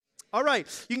All right,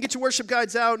 you can get your worship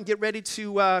guides out and get ready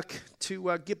to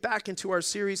get back into our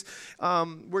series.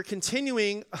 We're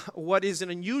continuing what is an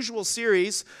unusual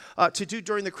series to do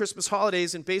during the Christmas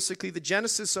holidays, and basically the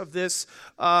genesis of this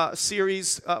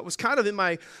series was kind of in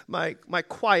my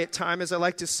quiet time, as I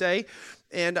like to say.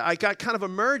 And I got kind of a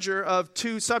merger of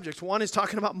two subjects. One is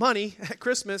talking about money at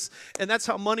Christmas, and that's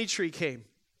how Money Tree came.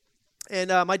 And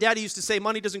my daddy used to say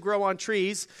money doesn't grow on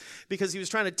trees because he was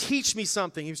trying to teach me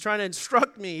something. He was trying to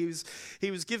instruct me.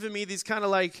 He was giving me these kind of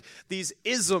like these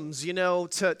isms,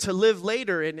 to live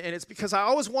later. And it's because I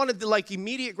always wanted the like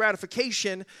immediate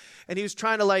gratification, and he was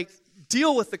trying to like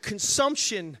deal with the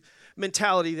consumption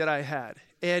mentality that I had.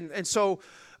 And so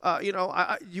he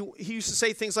used to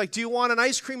say things like, do you want an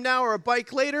ice cream now or a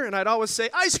bike later? And I'd always say,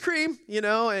 ice cream,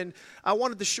 and I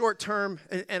wanted the short term,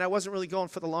 and I wasn't really going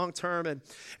for the long term. And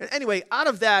anyway, out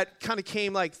of that kind of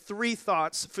came like three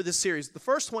thoughts for this series. The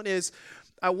first one is,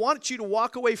 I want you to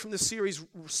walk away from the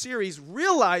series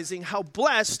realizing how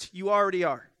blessed you already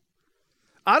are.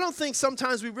 I don't think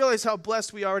sometimes we realize how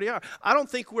blessed we already are. I don't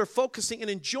think we're focusing and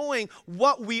enjoying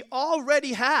what we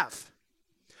already have.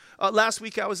 Last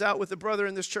week I was out with a brother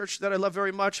in this church that I love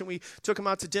very much, and we took him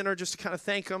out to dinner just to kind of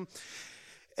thank him.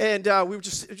 And we were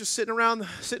just sitting around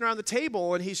the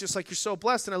table, and he's just like, "You're so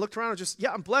blessed." And I looked around and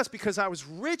I'm blessed because I was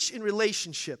rich in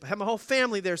relationship. I had my whole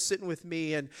family there sitting with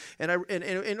me, and I'm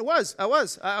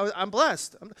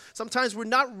blessed. Sometimes we're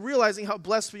not realizing how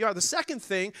blessed we are. The second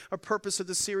thing, or purpose of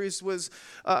the series, was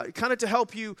kind of to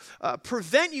help you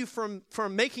prevent you from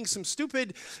making some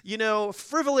stupid,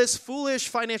 frivolous, foolish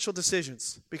financial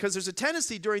decisions. Because there's a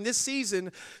tendency during this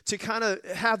season to kind of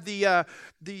have the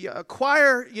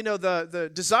acquire,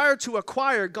 the desire to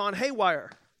acquire gone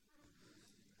haywire.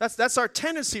 That's our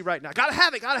tendency right now. Gotta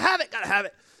have it. You gotta have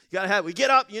it. We get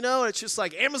up, and it's just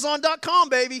like Amazon.com,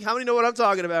 baby. How many know what I'm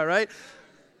talking about, right?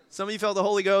 Some of you felt the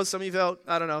Holy Ghost. Some of you felt,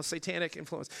 I don't know, satanic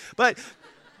influence. But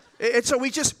and so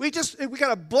we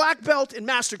got a black belt in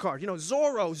MasterCard.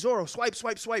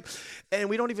 Zorro, swipe, and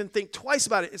we don't even think twice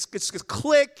about it. It's just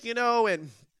click,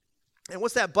 and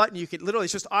what's that button? You can literally,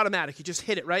 it's just automatic. You just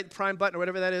hit it, right? The Prime button or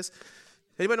whatever that is.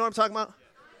 Anybody know what I'm talking about?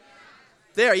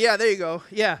 There you go.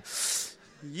 Yeah.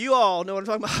 You all know what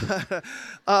I'm talking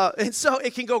about. And so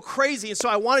it can go crazy. And so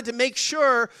I wanted to make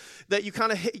sure that you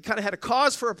kind of had a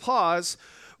cause for a pause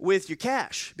with your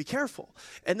cash. Be careful.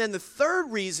 And then the third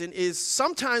reason is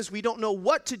sometimes we don't know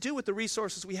what to do with the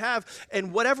resources we have,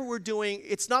 and whatever we're doing,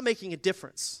 it's not making a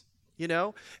difference,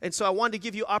 And so I wanted to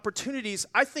give you opportunities.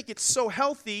 I think it's so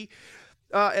healthy,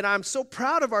 and I'm so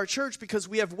proud of our church because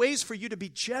we have ways for you to be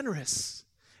generous.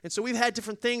 And so we've had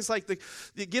different things like the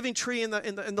giving tree in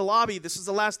the lobby. This is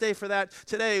the last day for that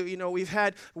today. We've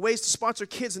had ways to sponsor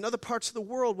kids in other parts of the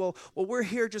world. Well, we're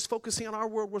here just focusing on our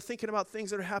world. We're thinking about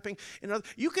things that are happening in other.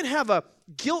 You can have a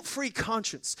guilt-free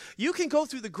conscience. You can go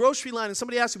through the grocery line and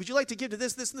somebody asks you, would you like to give to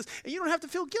this, this, and this? And you don't have to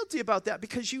feel guilty about that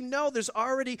because there's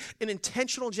already an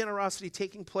intentional generosity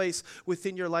taking place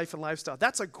within your life and lifestyle.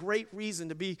 That's a great reason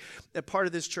to be a part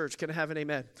of this church. Can I have an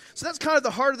amen? So that's kind of the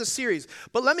heart of the series.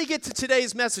 But let me get to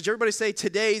today's message. Everybody say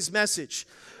today's message.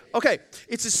 Okay,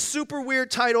 it's a super weird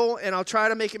title, and I'll try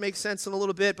to make it make sense in a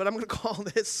little bit, but I'm going to call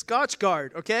this Scotch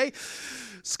Guard, okay?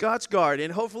 Scotch Guard,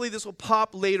 and hopefully this will pop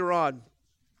later on.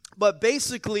 But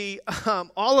basically,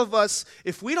 all of us,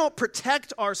 if we don't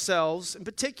protect ourselves, in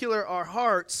particular our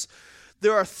hearts,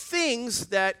 there are things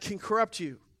that can corrupt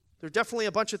you. There are definitely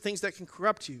a bunch of things that can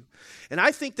corrupt you. And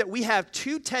I think that we have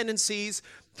two tendencies,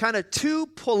 kind of two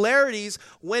polarities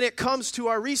when it comes to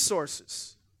our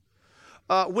resources.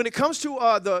 When it comes to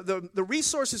the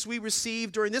resources we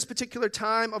receive during this particular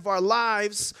time of our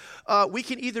lives, we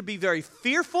can either be very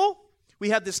fearful. We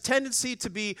have this tendency to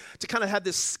kind of have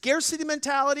this scarcity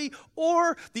mentality,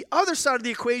 or the other side of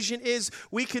the equation is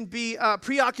we can be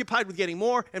preoccupied with getting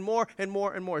more and more and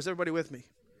more and more. Is everybody with me?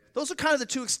 Those are kind of the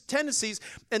two tendencies,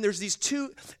 and there's these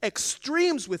two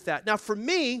extremes with that. Now, for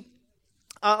me,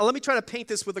 let me try to paint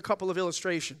this with a couple of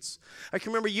illustrations. I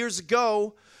can remember years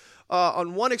ago,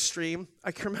 on one extreme,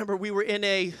 I can remember we were in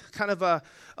a kind of a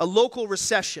local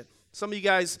recession. Some of you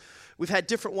guys, we've had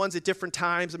different ones at different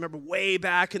times. I remember way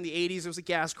back in the 80s, there was a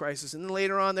gas crisis. And then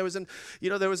later on, there was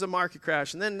a market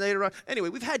crash. And then later on, anyway,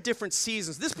 we've had different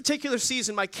seasons. This particular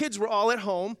season, my kids were all at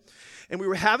home, and we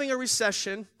were having a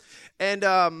recession. And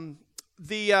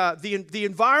the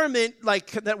environment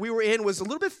like that we were in was a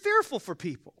little bit fearful for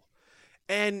people.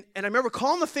 And I remember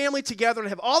calling the family together and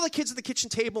have all the kids at the kitchen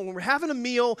table, and we were having a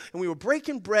meal, and we were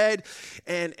breaking bread,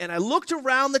 and I looked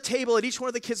around the table at each one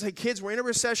of the kids. I said, kids, we're in a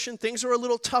recession. Things are a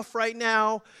little tough right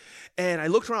now. And I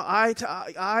looked around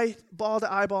eyeball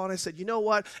to eyeball, and I said, you know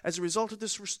what? As a result of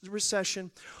this recession,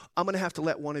 I'm going to have to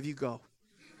let one of you go.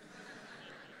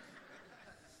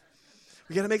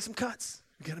 We got to make some cuts.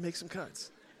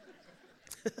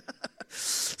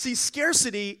 See,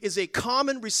 scarcity is a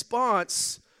common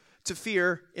response to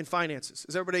fear in finances.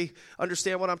 Does everybody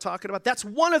understand what I'm talking about? That's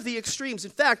one of the extremes.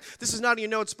 In fact, this is not in your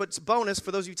notes, but it's a bonus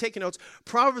for those of you taking notes.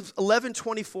 Proverbs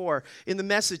 11:24, in the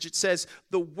Message, it says,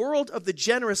 the world of the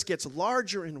generous gets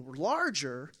larger and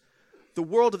larger. The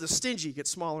world of the stingy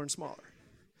gets smaller and smaller.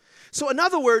 So in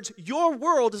other words, your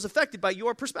world is affected by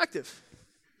your perspective.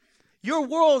 Your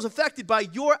world is affected by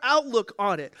your outlook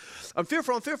on it. I'm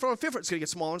fearful. It's going to get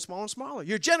smaller and smaller and smaller.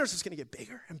 You're generous. It's going to get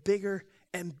bigger and bigger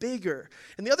and bigger.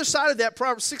 And the other side of that,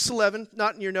 Proverbs 6:11,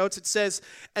 not in your notes, it says,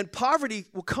 and poverty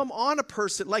will come on a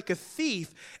person like a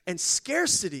thief, and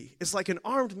scarcity is like an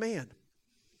armed man.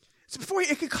 So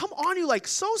it can come on you like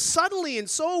so suddenly and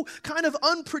so kind of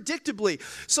unpredictably.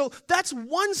 So that's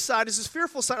one side, is this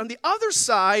fearful side. On the other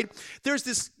side, there's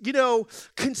this,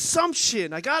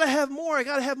 consumption. I got to have more.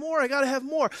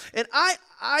 And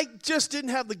I just didn't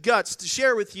have the guts to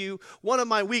share with you one of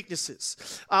my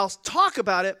weaknesses. I'll talk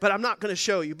about it, but I'm not going to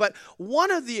show you. But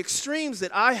one of the extremes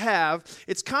that I have,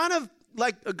 it's kind of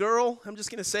like a girl. I'm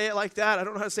just going to say it like that. I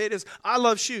don't know how to say it is. I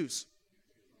love shoes.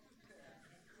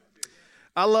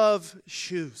 I love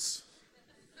shoes.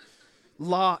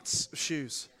 Lots of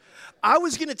shoes. I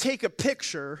was going to take a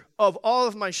picture of all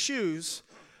of my shoes,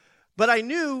 but I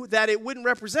knew that it wouldn't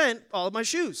represent all of my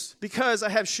shoes because I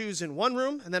have shoes in one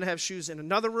room, and then I have shoes in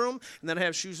another room, and then I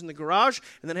have shoes in the garage,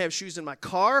 and then I have shoes in my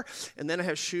car, and then I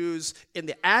have shoes in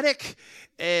the attic.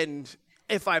 And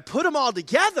if I put them all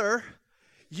together,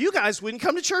 you guys wouldn't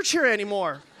come to church here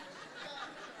anymore.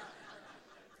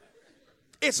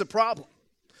 It's a problem.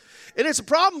 And it's a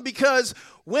problem because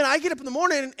when I get up in the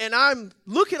morning and I'm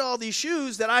looking at all these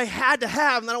shoes that I had to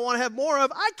have and that I want to have more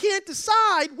of, I can't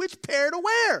decide which pair to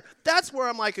wear. That's where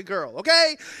I'm like a girl,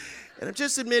 okay? And I'm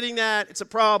just admitting that it's a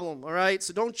problem, all right?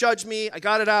 So don't judge me. I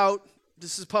got it out.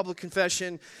 This is public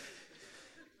confession.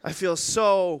 I feel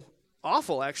so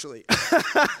awful, actually.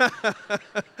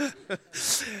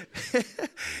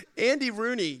 Andy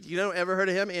Rooney, ever heard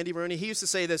of him? Andy Rooney, he used to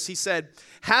say this. He said,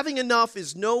 having enough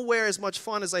is nowhere as much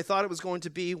fun as I thought it was going to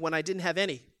be when I didn't have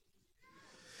any.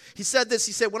 He said this.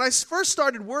 He said, when I first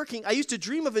started working, I used to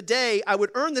dream of a day I would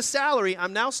earn the salary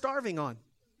I'm now starving on.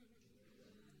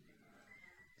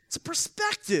 It's a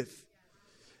perspective.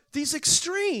 These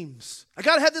extremes. I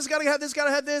got to have this, got to have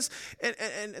this.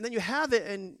 And then you have it,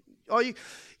 and all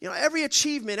every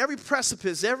achievement, every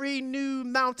precipice, every new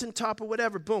mountaintop or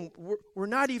whatever, boom, we're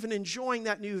not even enjoying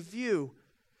that new view.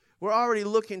 We're already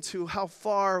looking to how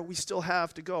far we still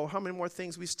have to go, how many more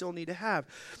things we still need to have.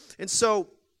 And so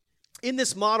in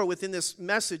this model, within this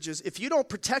message, is if you don't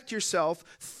protect yourself,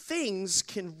 things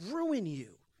can ruin you.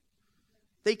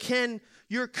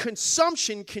 Your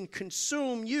consumption can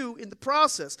consume you in the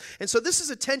process. And so this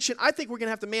is a tension I think we're going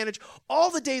to have to manage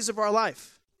all the days of our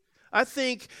life. I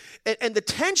think, and the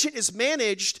tension is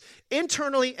managed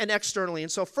internally and externally.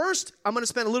 And so first, I'm going to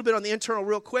spend a little bit on the internal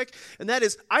real quick, and that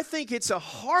is, I think it's a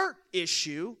heart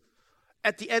issue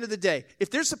at the end of the day. If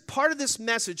there's a part of this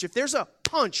message, if there's a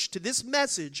punch to this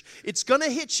message, it's going to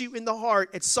hit you in the heart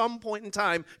at some point in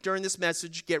time during this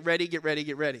message. Get ready.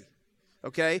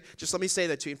 Okay? Just let me say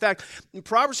that to you. In fact, in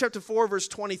Proverbs chapter 4, verse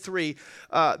 23,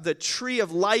 the Tree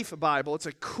of Life Bible, it's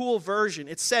a cool version.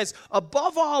 It says,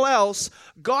 above all else,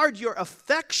 guard your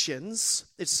affections,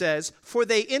 it says, for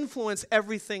they influence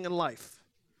everything in life.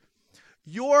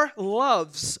 Your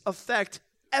loves affect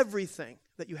everything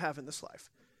that you have in this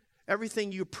life.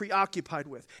 Everything you're preoccupied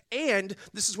with. And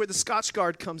this is where the Scotch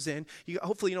guard comes in.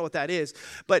 Hopefully you know what that is.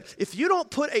 But if you don't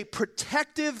put a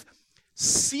protective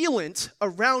sealant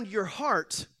around your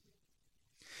heart.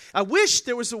 I wish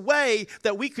there was a way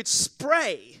that we could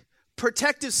spray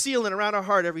protective sealant around our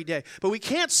heart every day. But we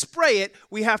can't spray it,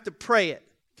 we have to pray it.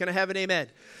 Can I have an amen?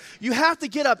 You have to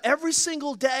get up every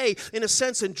single day, in a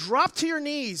sense, and drop to your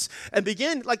knees and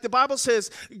begin, like the Bible says,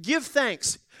 give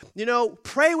thanks.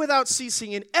 Pray without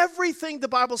ceasing. In everything the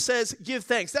Bible says, give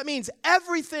thanks. That means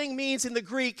everything means in the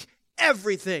Greek,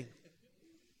 everything.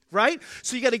 Right?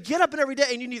 So you got to get up every day,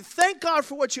 and you need to thank God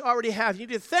for what you already have. You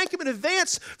need to thank Him in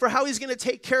advance for how He's going to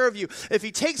take care of you. If He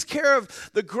takes care of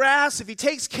the grass, if He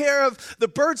takes care of the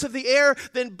birds of the air,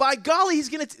 then by golly, He's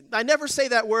going to, I never say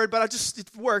that word, but it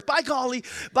worked. By golly,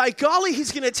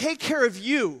 He's going to take care of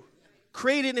you.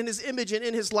 created in his image and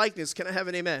in his likeness. Can I have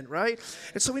an amen, right?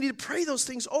 And so we need to pray those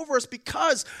things over us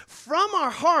because from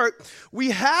our heart,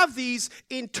 we have these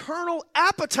internal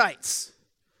appetites.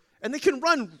 And they can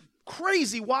run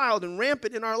crazy, wild, and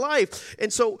rampant in our life.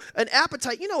 And so an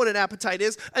appetite, you know what an appetite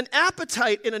is? An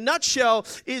appetite, in a nutshell,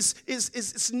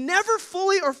 is never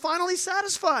fully or finally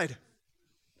satisfied.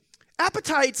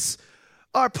 Appetites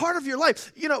are part of your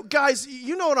life. You know, guys,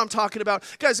 you know what I'm talking about.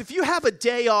 Guys, if you have a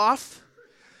day off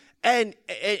and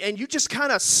you just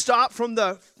kind of stop from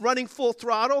the running full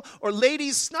throttle, or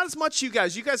ladies, not as much you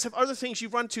guys have other things you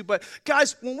run to, but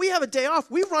guys, when we have a day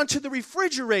off, we run to the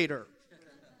refrigerator.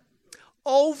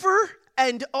 Over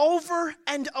and over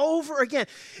and over again.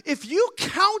 If you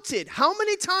counted how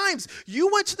many times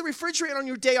you went to the refrigerator on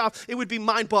your day off, it would be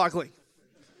mind-boggling.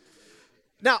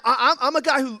 Now, I'm a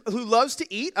guy who loves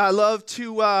to eat. I love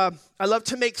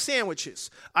to make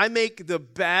sandwiches. I make the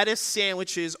baddest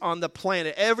sandwiches on the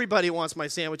planet. Everybody wants my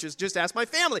sandwiches. Just ask my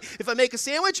family. If I make a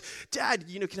sandwich, Dad,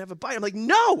 can have a bite. I'm like,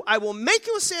 no, I will make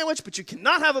you a sandwich, but you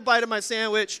cannot have a bite of my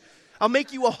sandwich. I'll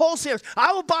make you a whole sandwich.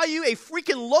 I will buy you a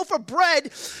freaking loaf of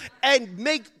bread and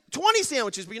make 20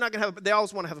 sandwiches, but you're not going to have, they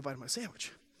always want to have a bite of my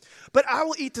sandwich. But I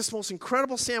will eat this most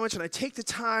incredible sandwich, and I take the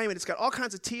time, and it's got all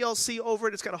kinds of TLC over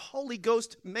it. It's got a Holy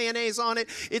Ghost mayonnaise on it.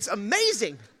 It's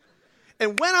amazing.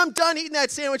 And when I'm done eating that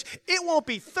sandwich, it won't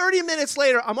be 30 minutes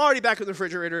later, I'm already back in the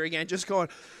refrigerator again, just going,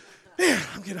 man,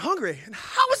 I'm getting hungry. And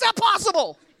how is that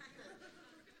possible?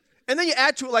 And then you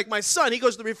add to it, like my son, he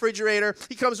goes to the refrigerator,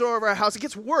 he comes over our house, it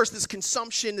gets worse, this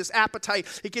consumption, this appetite,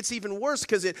 it gets even worse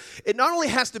because it not only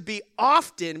has to be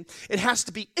often, it has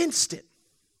to be instant.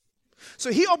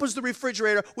 So he opens the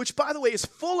refrigerator, which, by the way, is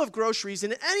full of groceries,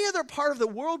 and in any other part of the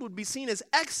world would be seen as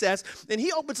excess, and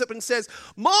he opens up and says,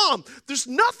 Mom, there's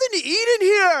nothing to eat in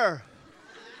here.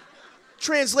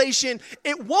 Translation,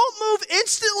 it won't move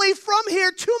instantly from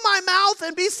here to my mouth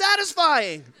and be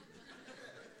satisfying.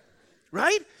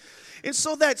 Right? And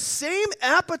so that same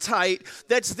appetite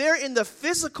that's there in the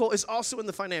physical is also in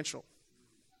the financial.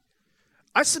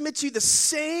 I submit to you the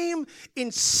same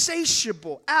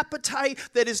insatiable appetite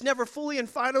that is never fully and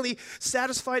finally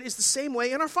satisfied is the same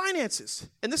way in our finances.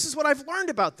 And this is what I've learned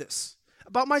about this,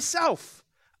 about myself.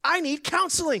 I need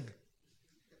counseling.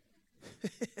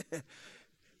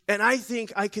 And I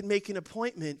think I can make an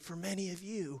appointment for many of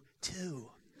you too.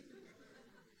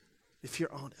 If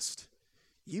you're honest,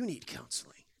 you need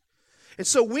counseling. And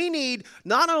so we need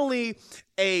not only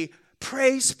a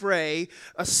pray spray,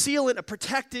 a sealant, a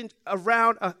protectant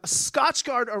around, a Scotch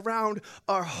guard around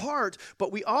our heart,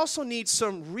 but we also need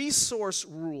some resource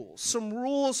rules, some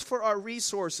rules for our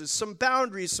resources, some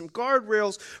boundaries, some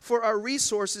guardrails for our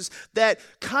resources that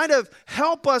kind of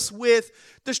help us with,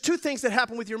 there's two things that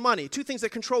happen with your money, two things that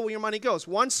control where your money goes.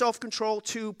 One, self-control,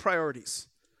 two, priorities.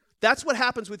 That's what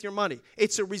happens with your money.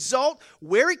 It's a result,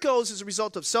 where it goes is a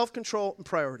result of self-control and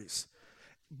priorities.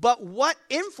 But what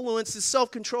influences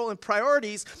self-control and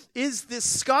priorities is this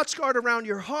Scotch guard around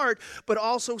your heart, but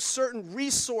also certain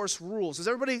resource rules. Is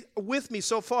everybody with me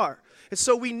so far? And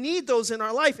so we need those in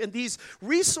our life. And these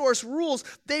resource rules,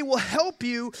 they will help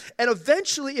you. And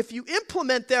eventually, if you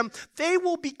implement them, they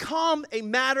will become a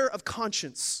matter of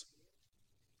conscience.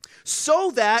 So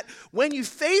that when you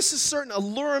face a certain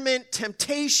allurement,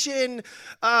 temptation,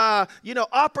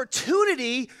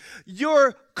 opportunity,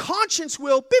 your conscience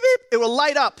will, beep, beep, it will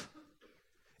light up.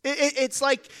 It's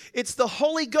like it's the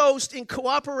Holy Ghost in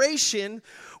cooperation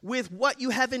with what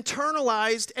you have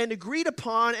internalized and agreed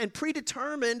upon and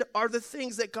predetermined are the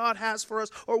things that God has for us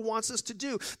or wants us to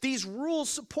do. These rules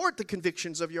support the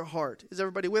convictions of your heart. Is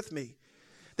everybody with me?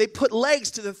 They put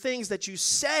legs to the things that you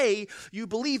say you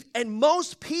believe. And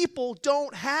most people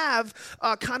don't have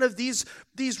kind of these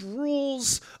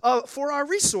rules for our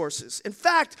resources. In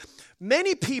fact,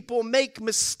 many people make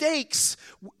mistakes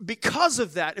because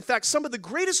of that. In fact, some of the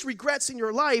greatest regrets in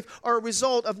your life are a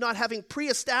result of not having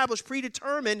pre-established,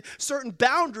 predetermined certain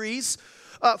boundaries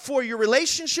for your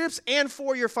relationships and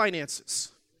for your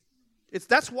finances.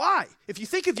 That's why. If you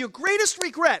think of your greatest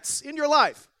regrets in your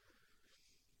life,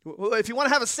 if you want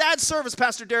to have a sad service,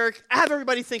 Pastor Deryck, have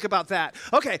everybody think about that.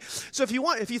 Okay, so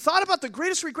if you thought about the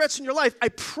greatest regrets in your life, I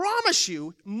promise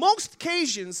you, most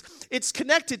occasions, it's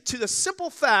connected to the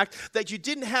simple fact that you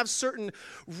didn't have certain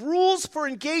rules for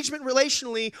engagement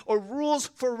relationally or rules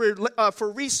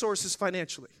for resources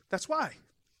financially. That's why.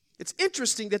 It's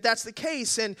interesting that that's the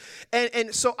case, and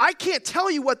so I can't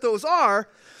tell you what those are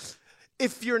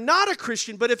if you're not a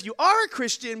Christian, but if you are a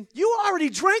Christian, you already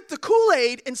drank the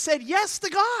Kool-Aid and said yes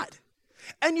to God.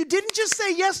 And you didn't just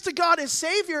say yes to God as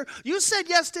Savior, you said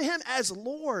yes to Him as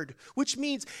Lord, which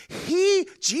means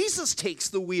Jesus takes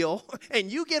the wheel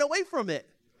and you get away from it.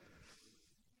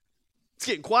 It's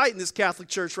getting quiet in this Catholic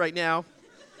church right now.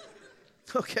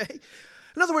 Okay?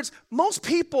 In other words, most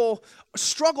people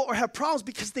struggle or have problems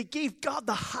because they gave God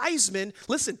the Heisman.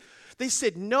 Listen, they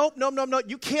said, nope,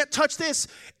 you can't touch this.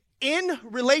 In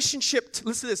relationship,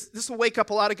 listen to this. This will wake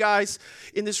up a lot of guys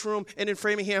in this room and in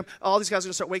Framingham. All these guys are going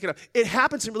to start waking up. It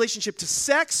happens in relationship to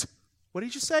sex. What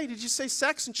did you say? Did you say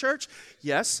sex in church?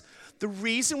 Yes. The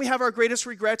reason we have our greatest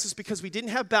regrets is because we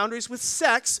didn't have boundaries with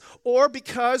sex or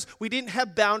because we didn't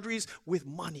have boundaries with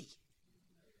money.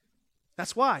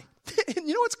 That's why. And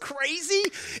you know what's crazy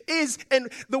is,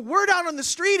 and the word out on the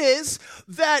street is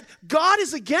that God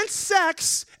is against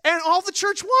sex and all the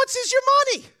church wants is your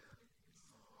money.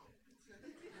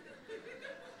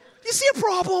 You see a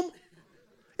problem?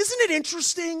 Isn't it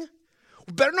interesting?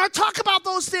 We better not talk about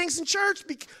those things in church,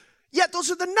 yet those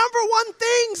are the number one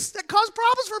things that cause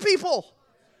problems for people.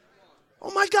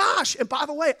 Oh my gosh. And by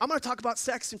the way, I'm going to talk about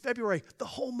sex in February, the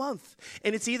whole month.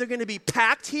 And it's either going to be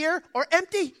packed here or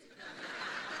empty.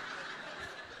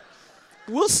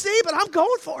 We'll see, but I'm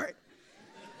going for it.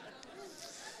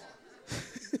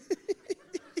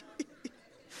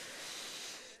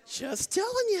 Just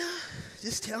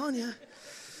telling you.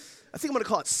 I think I'm going to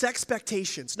call it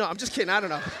Sexpectations. No, I'm just kidding. I don't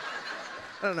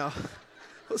know.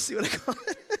 We'll see what I call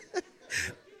it.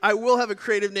 I will have a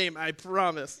creative name, I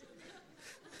promise.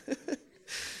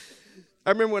 I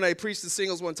remember when I preached to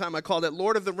singles one time, I called it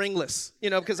Lord of the Ringless,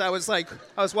 because I was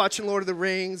watching Lord of the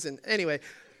Rings, and anyway,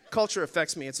 culture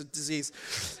affects me. It's a disease.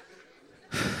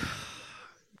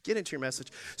 Get into your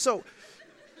message. So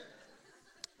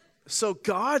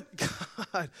God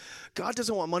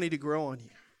doesn't want money to grow on you.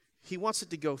 He wants it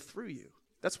to go through you.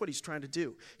 That's what he's trying to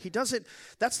do.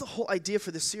 That's the whole idea for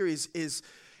this series is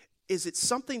it's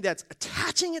something that's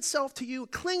attaching itself to you,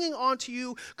 clinging onto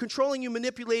you, controlling you,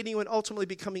 manipulating you, and ultimately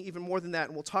becoming even more than that,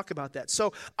 and we'll talk about that.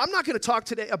 So I'm not going to talk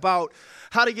today about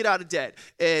how to get out of debt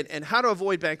and how to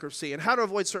avoid bankruptcy and how to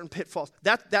avoid certain pitfalls.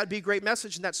 That'd be a great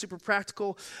message, and that's super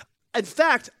practical. In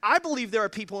fact, I believe there are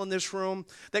people in this room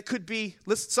that could be,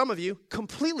 some of you,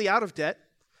 completely out of debt.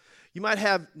 You might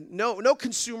have no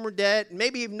consumer debt,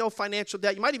 maybe even no financial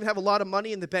debt. You might even have a lot of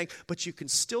money in the bank, but you can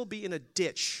still be in a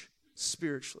ditch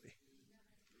spiritually.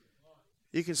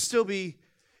 You can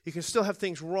still have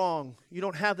things wrong. You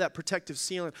don't have that protective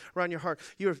ceiling around your heart.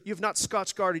 You've not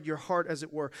Scotch guarded your heart, as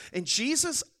it were. And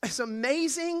Jesus is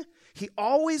amazing. He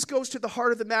always goes to the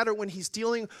heart of the matter when he's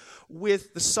dealing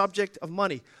with the subject of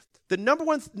money. The number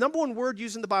one word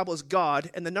used in the Bible is God,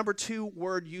 and the number two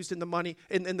word used in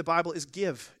the Bible is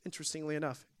give, interestingly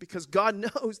enough, because God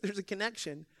knows there's a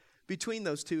connection between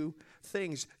those two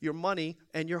things, your money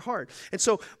and your heart. And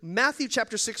so Matthew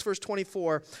chapter 6, verse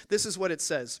 24, this is what it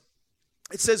says.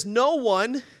 It says, no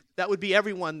one, that would be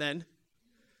everyone then.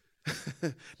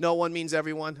 No one means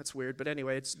everyone. That's weird, but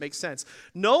anyway, it makes sense.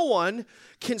 No one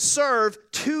can serve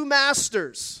two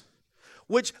masters.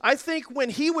 Which I think when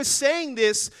he was saying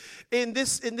this in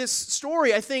this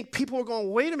story, I think people were going,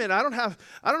 wait a minute, I don't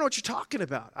know what you're talking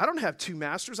about. I don't have two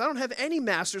masters. I don't have any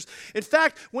masters. In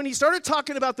fact, when he started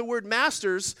talking about the word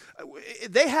masters,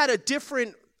 they had a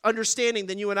different understanding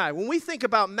than you and I. When we think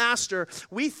about master,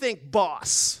 we think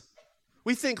boss.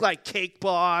 We think like cake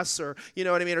boss or, you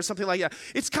know what I mean, or something like that.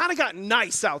 It's kind of gotten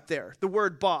nice out there, the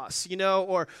word boss,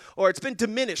 or it's been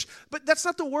diminished. But that's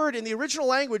not the word. In the original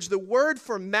language, the word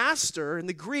for master, in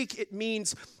the Greek, it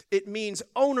means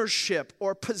ownership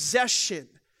or possession.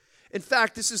 In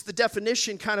fact, this is the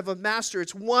definition kind of master.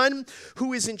 It's one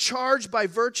who is in charge by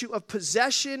virtue of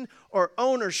possession or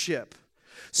ownership.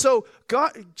 So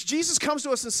Jesus comes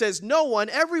to us and says, no one,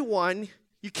 everyone,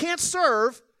 you can't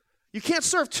serve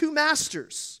two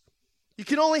masters. You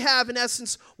can only have, in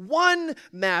essence, one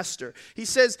master. He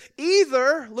says,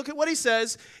 look at what he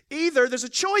says, either there's a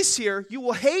choice here, you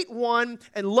will hate one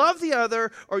and love the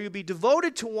other, or you'll be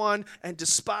devoted to one and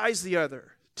despise the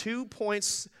other. 2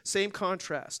 points, same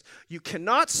contrast. You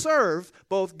cannot serve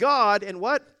both God and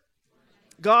what?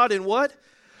 God and what?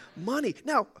 Money.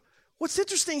 Now, what's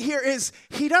interesting here is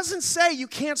he doesn't say you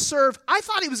can't serve. I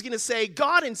thought he was going to say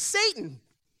God and Satan.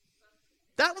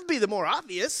 That would be the more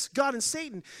obvious, God and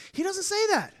Satan. He doesn't say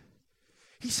that.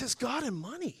 He says God and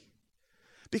money.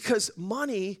 Because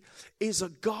money is a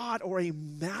god or a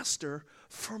master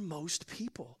for most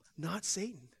people, not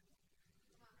Satan.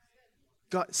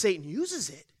 Satan uses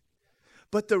it.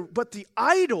 But the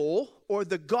idol or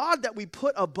the god that we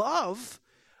put above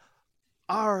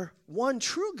our one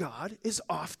true God is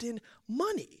often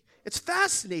money. It's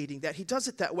fascinating that he does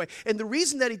it that way. And the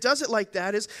reason that he does it like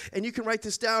that is, and you can write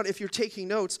this down if you're taking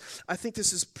notes, I think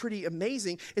this is pretty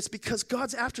amazing. It's because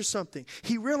God's after something.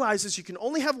 He realizes you can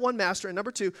only have one master. And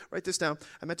number two, write this down.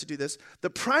 I meant to do this.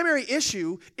 The primary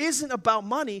issue isn't about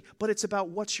money, but it's about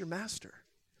what's your master.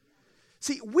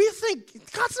 See, we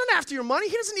think God's not after your money.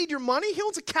 He doesn't need your money. He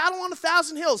owns a cattle on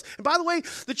 1,000 hills. And by the way,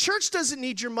 the church doesn't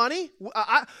need your money.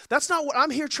 That's not what I'm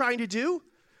here trying to do.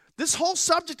 This whole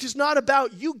subject is not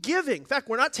about you giving. In fact,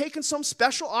 we're not taking some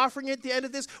special offering at the end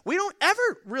of this. We don't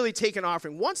ever really take an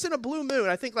offering. Once in a blue moon,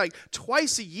 I think like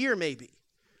twice a year maybe.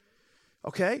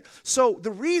 Okay? So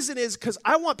the reason is because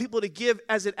I want people to give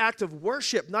as an act of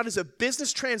worship, not as a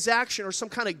business transaction or some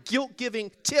kind of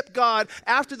guilt-giving tip God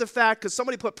after the fact because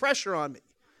somebody put pressure on me.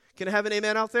 Can I have an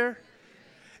amen out there?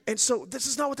 And so this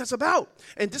is not what that's about.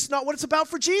 And this is not what it's about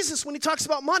for Jesus when he talks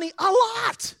about money a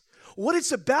lot. What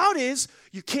it's about is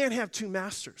you can't have two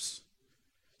masters.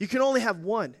 You can only have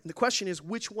one. And the question is,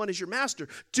 which one is your master?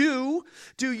 Do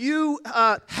you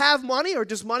have money or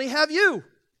does money have you?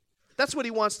 That's what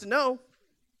he wants to know.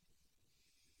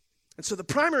 And so the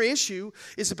primary issue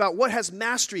is about what has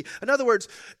mastery. In other words,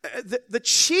 the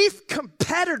chief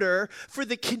competitor for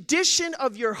the condition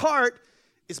of your heart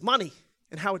is money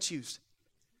and how it's used.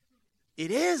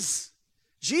 It is.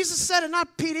 Jesus said it,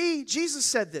 not PD. Jesus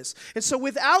said this. And so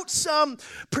without some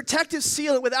protective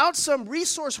seal, without some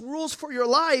resource rules for your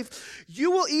life,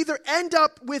 you will either end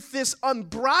up with this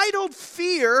unbridled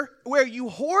fear where you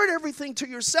hoard everything to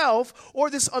yourself,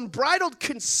 or this unbridled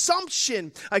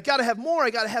consumption. I got to have more, I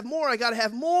got to have more, I got to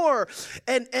have more.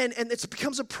 And it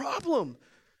becomes a problem.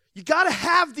 You got to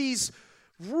have these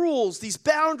rules, these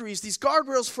boundaries, these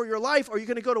guardrails for your life, or you're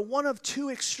going to go to one of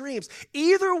two extremes.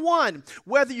 Either one,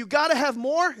 whether you got to have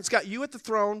more, it's got you at the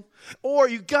throne, or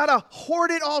you got to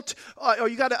hoard it all, or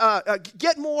you got to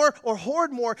get more or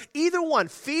hoard more. Either one,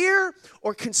 fear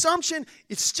or consumption,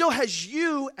 it still has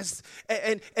you as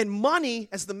and money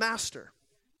as the master.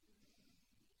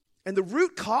 And the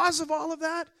root cause of all of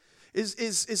that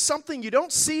is something you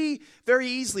don't see very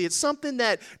easily. It's something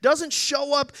that doesn't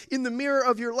show up in the mirror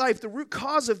of your life. The root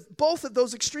cause of both of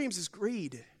those extremes is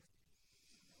greed.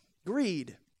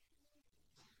 Greed.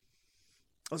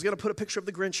 I was going to put a picture of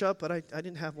the Grinch up, but I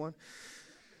didn't have one.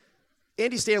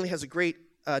 Andy Stanley has a great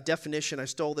definition. I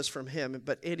stole this from him,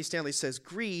 but Andy Stanley says,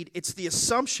 greed, it's the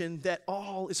assumption that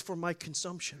all is for my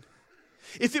consumption.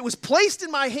 If it was placed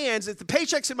in my hands, if the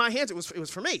paycheck's in my hands, it was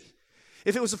for me.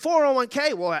 If it was a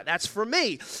 401k, well, that's for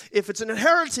me. If it's an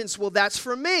inheritance, well, that's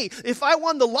for me. If I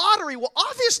won the lottery, well,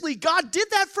 obviously God did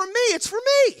that for me. It's for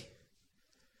me.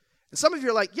 And some of you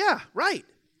are like, yeah, right.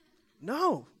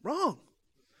 No, wrong.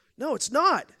 No, it's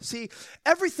not. See,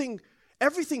 everything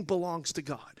belongs to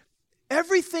God.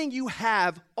 Everything you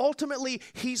have, ultimately,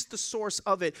 he's the source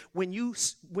of it. When you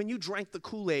drank the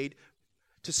Kool-Aid,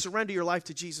 to surrender your life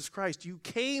to Jesus Christ, you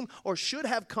came or should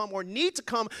have come or need to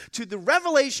come to the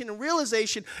revelation and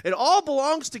realization it all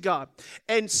belongs to God.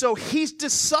 And so he's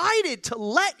decided to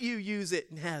let you use it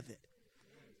and have it.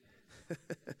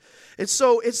 And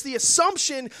so it's the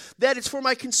assumption that it's for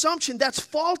my consumption that's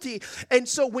faulty. And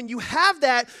so when you have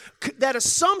that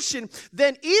assumption,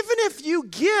 then even if you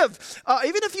give,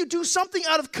 even if you do something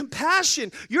out of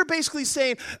compassion, you're basically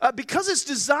saying, because it's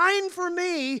designed for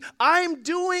me, I'm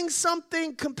doing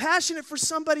something compassionate for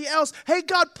somebody else. Hey,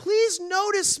 God, please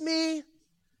notice me.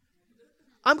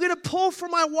 I'm going to pull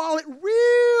from my wallet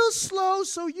real slow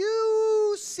so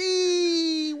you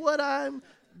see what I'm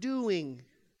doing.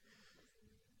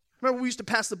 Remember, we used to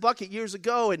pass the bucket years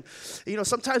ago, and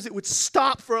sometimes it would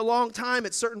stop for a long time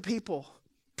at certain people.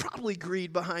 Probably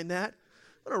greed behind that.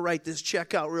 I'm going to write this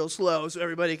check out real slow so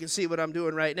everybody can see what I'm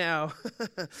doing right now.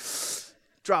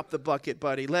 Drop the bucket,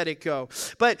 buddy. Let it go.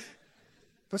 But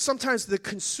sometimes the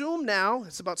consume now,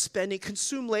 it's about spending.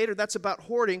 Consume later, that's about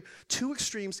hoarding. Two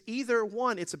extremes. Either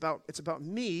one, it's about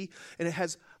me, and it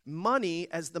has money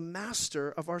as the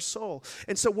master of our soul.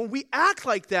 And so when we act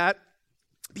like that,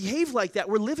 behave like that,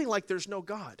 we're living like there's no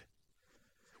God.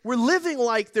 We're living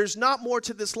like there's not more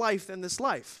to this life than this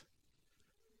life.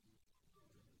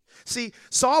 See,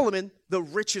 Solomon, the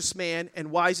richest man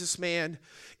and wisest man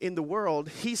in the world,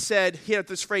 he had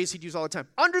this phrase he'd use all the time,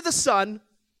 under the sun.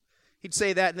 He'd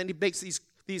say that, and then he makes these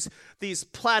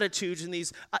platitudes and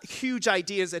these huge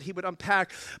ideas that he would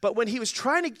unpack. But when he was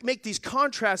trying to make these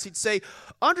contrasts, he'd say,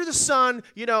 under the sun,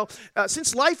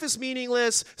 since life is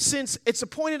meaningless, since it's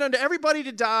appointed unto everybody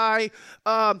to die,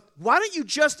 why don't you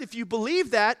just, if you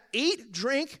believe that, eat,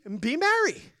 drink, and be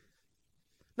merry?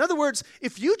 In other words,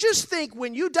 if you just think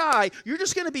when you die, you're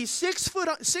just going to be 6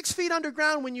 feet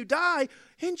underground when you die,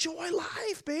 enjoy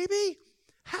life, baby.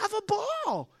 Have a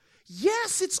ball.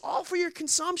 Yes, it's all for your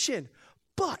consumption.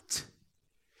 But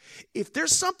if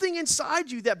there's something inside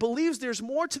you that believes there's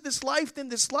more to this life than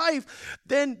this life,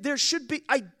 then there should be,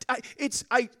 I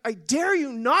dare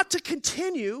you not to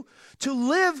continue to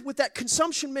live with that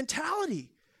consumption mentality.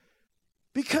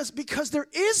 Because there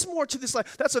is more to this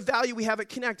life. That's a value we have at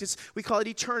Connect. We call it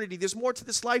eternity. There's more to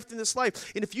this life than this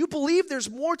life. And if you believe there's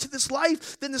more to this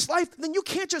life than this life, then you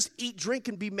can't just eat, drink,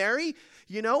 and be merry,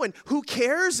 and who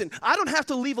cares? And I don't have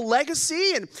to leave a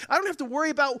legacy, and I don't have to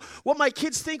worry about what my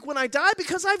kids think when I die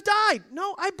because I've died.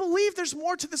 No, I believe there's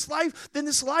more to this life than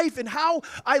this life, and how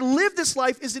I live this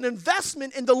life is an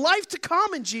investment in the life to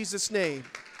come in Jesus' name.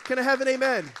 Can I have an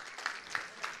amen?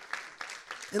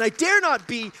 And I dare not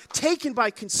be taken by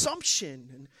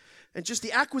consumption and just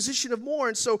the acquisition of more.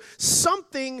 And so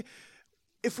something,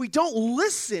 if we don't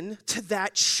listen to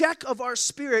that check of our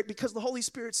spirit because the Holy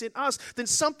Spirit's in us, then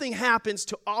something happens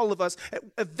to all of us.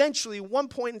 Eventually, one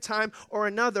point in time or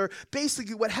another,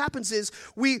 basically what happens is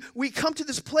we come to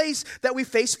this place that we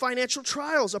face financial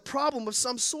trials, a problem of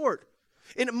some sort.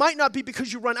 And it might not be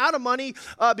because you run out of money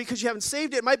because you haven't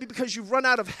saved it. It might be because you've run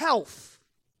out of health.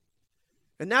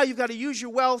 And now you've got to use your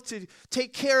wealth to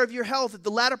take care of your health at the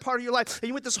latter part of your life. And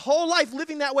you went this whole life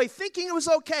living that way, thinking it was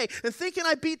okay, and thinking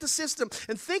I beat the system,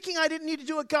 and thinking I didn't need to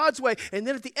do it God's way. And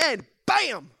then at the end,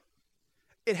 bam,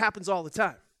 it happens all the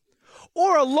time.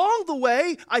 Or along the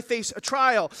way, I face a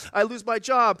trial. I lose my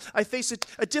job. I face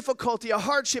a difficulty, a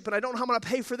hardship, and I don't know how I'm going to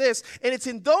pay for this. And it's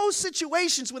in those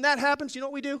situations when that happens, you know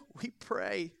what we do? We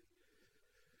pray.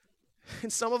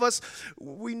 And some of us,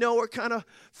 we know we're kind of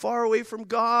far away from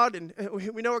God, and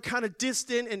we know we're kind of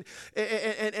distant,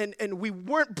 and we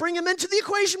weren't bringing him into the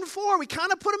equation before. We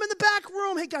kind of put him in the back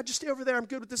room. Hey, God, just stay over there. I'm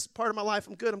good with this part of my life.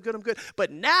 I'm good.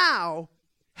 But now,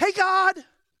 hey, God,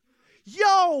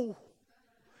 yo,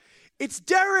 it's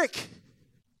Deryck.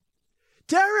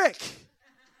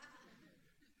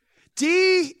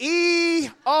 D-E-R,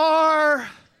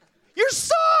 your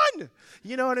son.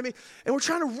 You know what I mean? And we're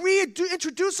trying to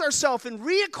reintroduce ourselves and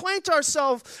reacquaint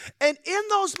ourselves. And in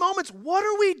those moments, what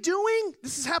are we doing?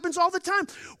 Happens all the time.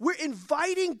 We're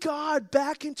inviting God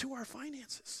back into our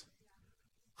finances.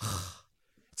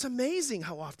 It's amazing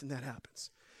how often that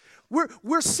happens.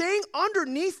 We're saying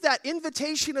underneath that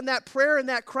invitation and that prayer and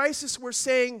that crisis,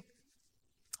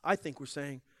 I think we're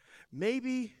saying,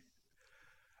 maybe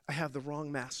I have the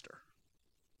wrong master.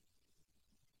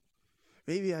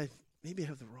 Maybe I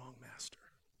have the wrong master.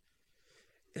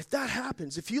 If that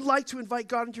happens, if you like to invite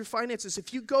God into your finances,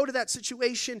 if you go to that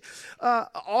situation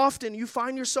often, you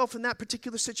find yourself in that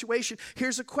particular situation,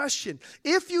 here's a question.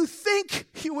 If you think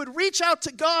you would reach out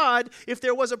to God if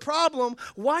there was a problem,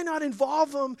 why not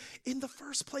involve him in the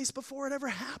first place before it ever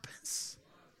happens?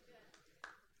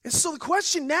 And so the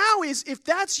question now is, if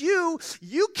that's you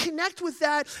connect with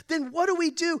that, then what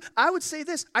do? I would say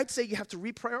this. I'd say you have to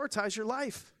reprioritize your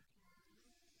life.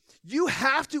 You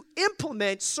have to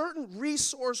implement certain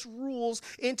resource rules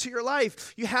into your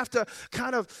life. You have to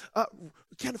kind of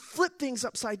flip things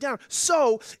upside down.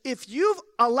 So if you've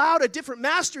allowed a different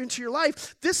master into your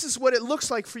life, this is what it looks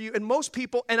like for you. And most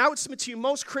people, and I would submit to you,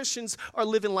 most Christians are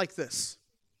living like this.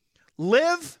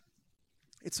 Live,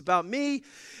 it's about me.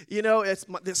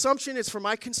 The assumption is for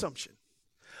my consumption.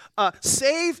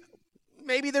 Save.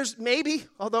 Maybe,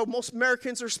 although most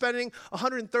Americans are spending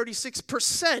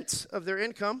 136% of their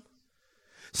income.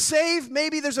 Save,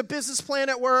 maybe there's a business plan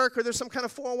at work or there's some kind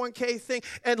of 401k thing.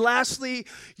 And lastly,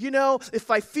 if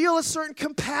I feel a certain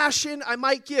compassion, I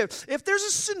might give. If there's a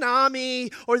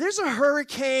tsunami or there's a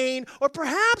hurricane, or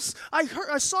perhaps I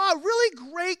saw a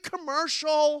really great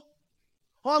commercial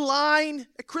online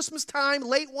at Christmas time,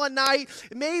 late one night,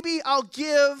 maybe I'll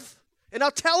give and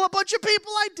I'll tell a bunch of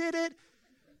people I did it.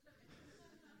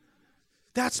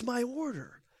 That's my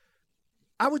order.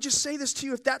 I would just say this to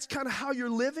you, if that's kind of how you're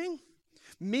living,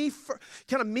 me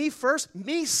first,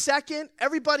 me second,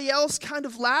 everybody else kind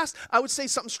of last, I would say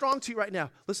something strong to you right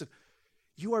now. Listen,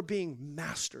 you are being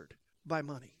mastered by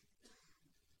money.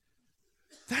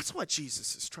 That's what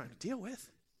Jesus is trying to deal with.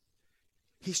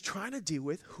 He's trying to deal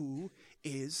with who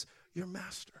is your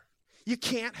master. You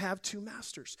can't have two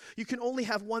masters. You can only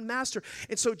have one master.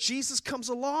 And so Jesus comes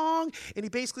along and he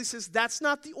basically says, that's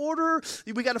not the order.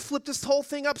 We got to flip this whole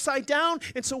thing upside down.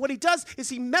 And so what he does is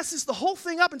he messes the whole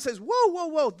thing up and says,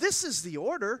 whoa, this is the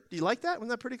order. Do you like that?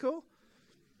 Wasn't that pretty cool?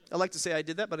 I like to say I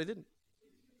did that, but I didn't.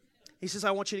 He says,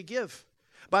 I want you to give.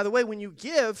 By the way, when you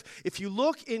give, if you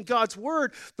look in God's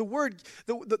word,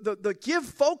 the give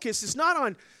focus is not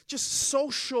on just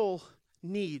social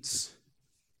needs.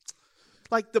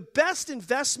 Like the best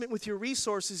investment with your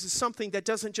resources is something that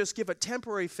doesn't just give a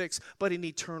temporary fix, but an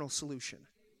eternal solution.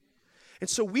 And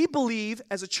so we believe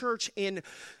as a church in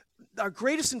our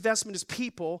greatest investment is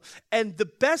people, and the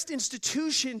best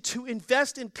institution to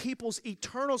invest in people's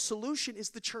eternal solution is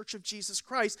the Church of Jesus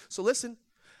Christ. So listen,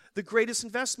 the greatest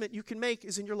investment you can make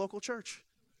is in your local church.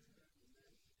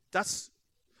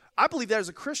 I believe that as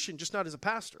a Christian, just not as a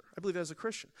pastor. I believe that as a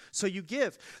Christian. So you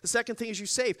give. The second thing is you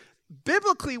save.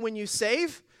 Biblically, when you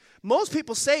save, most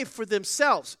people save for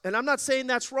themselves, and I'm not saying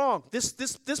that's wrong. This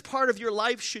part of your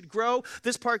life should grow.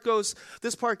 This part goes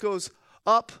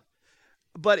up,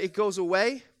 but it goes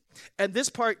away. And this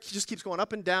part just keeps going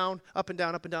up and down, up and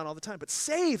down, up and down all the time. But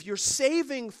save, you're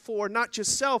saving for not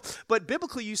just self, but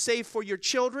biblically you save for your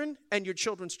children and your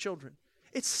children's children.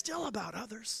 It's still about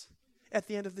others at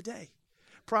the end of the day.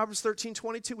 Proverbs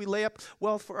 13:22, we lay up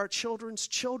wealth for our children's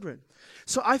children.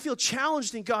 So I feel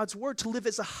challenged in God's word to live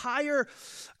as a higher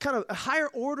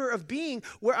order of being,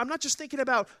 where I'm not just thinking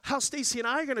about how Stacy and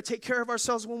I are going to take care of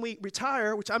ourselves when we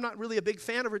retire, which I'm not really a big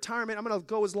fan of retirement. I'm going to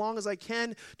go as long as I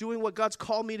can doing what God's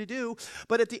called me to do.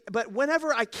 But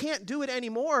whenever I can't do it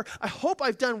anymore, I hope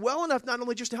I've done well enough not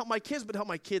only just to help my kids, but to help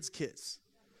my kids' kids.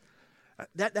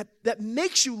 That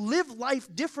makes you live life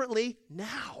differently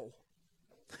now.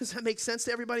 Does that make sense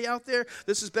to everybody out there?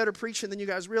 This is better preaching than you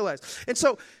guys realize. And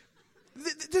so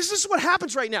this is what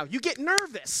happens right now. You get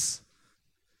nervous.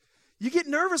 You get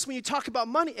nervous when you talk about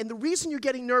money. And the reason you're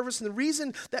getting nervous and the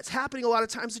reason that's happening a lot of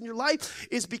times in your life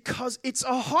is because it's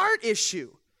a heart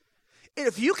issue. And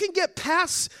if you can get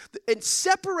past and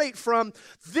separate from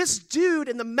this dude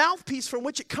and the mouthpiece from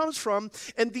which it comes from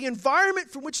and the environment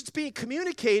from which it's being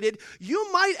communicated, you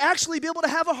might actually be able to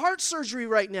have a heart surgery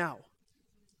right now.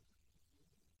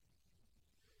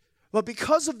 But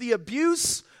because of the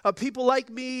abuse of people like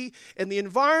me and the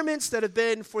environments that have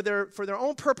been for their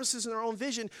own purposes and their own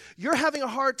vision, you're having a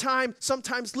hard time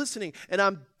sometimes listening. And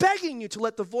I'm begging you to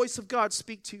let the voice of God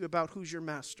speak to you about who's your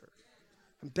master.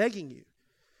 I'm begging you.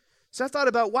 So I thought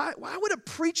about why would a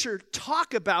preacher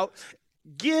talk about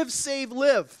give, save,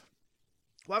 live?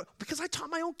 Well, because I taught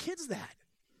my own kids that.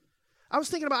 I was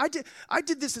thinking about I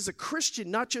did this as a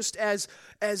Christian, not just as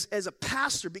a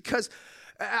pastor, because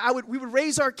we would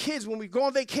raise our kids when we go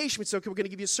on vacation. We'd say, okay, we're going to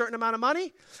give you a certain amount of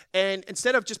money. And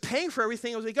instead of just paying for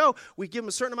everything as we go, we'd give them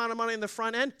a certain amount of money in the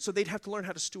front end so they'd have to learn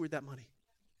how to steward that money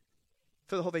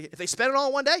for the whole vacation. If they spend it all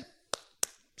in one day,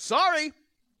 sorry.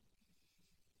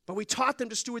 But we taught them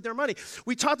to steward their money.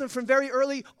 We taught them from very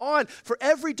early on, for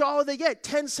every dollar they get,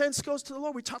 10 cents goes to the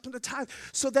Lord. We taught them to tithe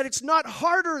so that it's not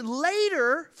harder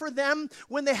later for them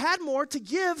when they had more to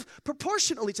give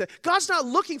proportionally to. God's not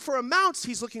looking for amounts.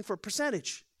 He's looking for a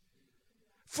percentage.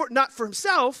 Not for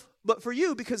himself, but for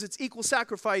you, because it's equal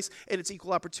sacrifice and it's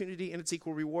equal opportunity and it's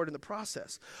equal reward in the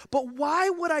process. But why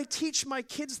would I teach my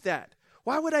kids that?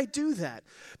 Why would I do that?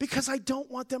 Because I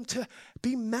don't want them to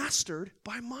be mastered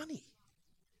by money.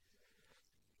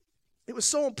 It was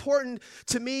so important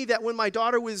to me that when my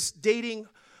daughter was dating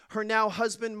her now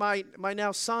husband, my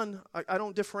now son, I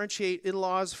don't differentiate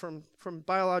in-laws from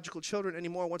biological children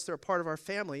anymore once they're a part of our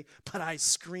family, but I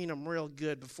screen them real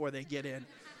good before they get in.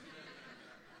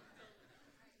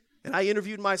 And I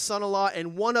interviewed my son-in-law,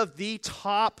 and one of the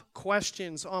top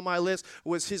questions on my list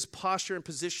was his posture and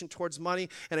position towards money,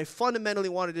 and I fundamentally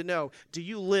wanted to know, do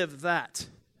you live that?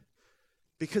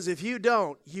 Because if you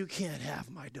don't, you can't have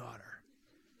my daughter.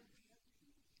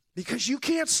 Because you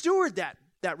can't steward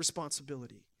that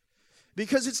responsibility.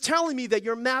 Because it's telling me that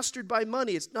you're mastered by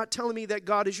money. It's not telling me that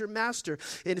God is your master.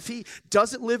 And if he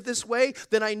doesn't live this way,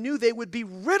 then I knew they would be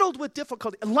riddled with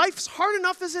difficulty. And life's hard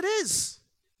enough as it is.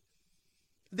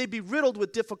 They'd be riddled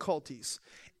with difficulties.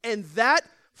 And that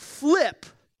flip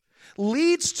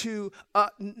leads to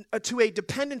a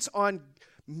dependence on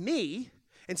me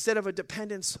instead of a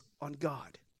dependence on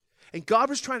God. And God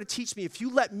was trying to teach me, if you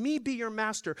let me be your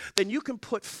master, then you can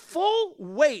put full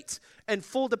weight and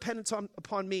full dependence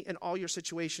upon me in all your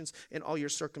situations, in all your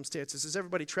circumstances. Is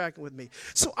everybody tracking with me?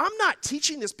 So I'm not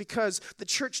teaching this because the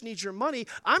church needs your money.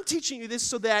 I'm teaching you this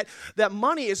so that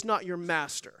money is not your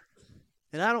master.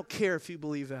 And I don't care if you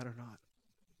believe that or not.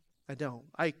 I don't.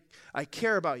 I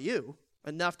care about you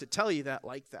enough to tell you that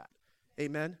like that.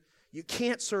 Amen? You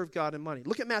can't serve God in money.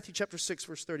 Look at Matthew chapter 6,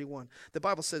 verse 31. The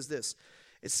Bible says this.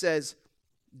 It says,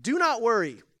 do not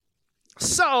worry.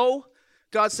 So,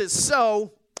 God says,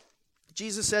 so,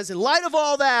 Jesus says, in light of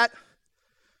all that,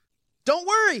 don't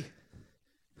worry.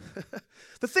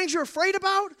 The things you're afraid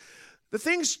about, the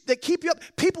things that keep you up,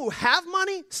 people who have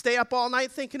money stay up all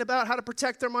night thinking about how to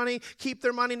protect their money, keep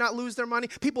their money, not lose their money.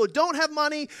 People who don't have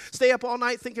money stay up all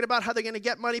night thinking about how they're going to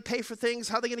get money, pay for things,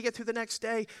 how they're going to get through the next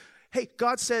day. Hey,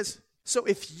 God says, so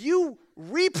if you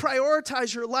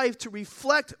reprioritize your life to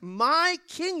reflect my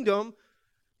kingdom,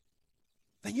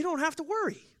 then you don't have to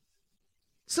worry.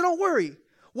 So don't worry.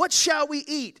 What shall we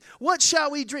eat? What shall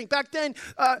we drink? Back then,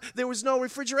 there was no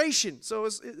refrigeration, so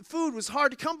food was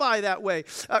hard to come by that way.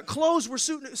 Clothes were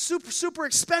super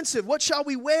expensive. What shall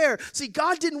we wear? See,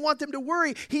 God didn't want them to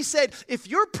worry. He said, if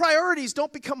your priorities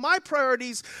don't become my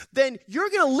priorities, then you're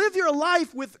going to live your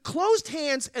life with closed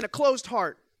hands and a closed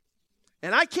heart.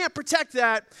 And I can't protect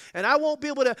that, and I won't be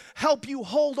able to help you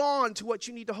hold on to what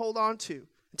you need to hold on to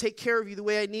and take care of you the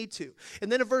way I need to.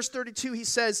 And then in verse 32, he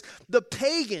says, the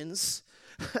pagans...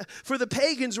 For the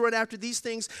pagans run after these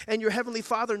things, and your heavenly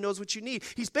Father knows what you need.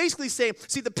 He's basically saying,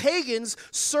 see, the pagans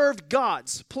served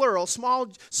gods, plural,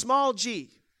 small g.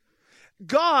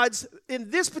 Gods, in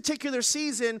this particular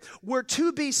season, were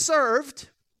to be served,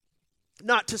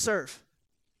 not to serve.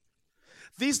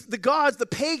 The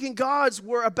pagan gods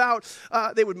were about,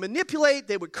 they would manipulate,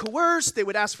 they would coerce, they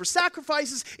would ask for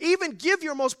sacrifices, even give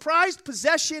your most prized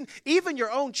possession, even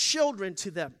your own children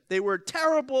to them. They were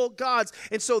terrible gods.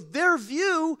 And so their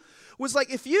view was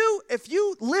like, if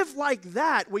you live like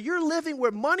that, where you're living where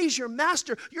money's your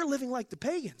master, you're living like the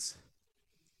pagans.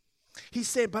 He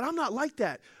said, but I'm not like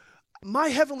that. My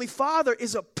heavenly Father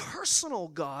is a personal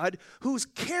God who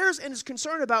cares and is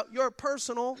concerned about your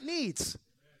personal needs.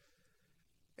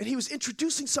 And he was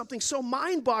introducing something so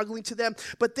mind-boggling to them,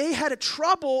 but they had a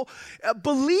trouble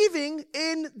believing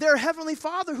in their heavenly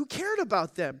Father who cared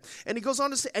about them. And he goes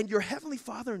on to say, and your heavenly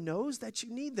Father knows that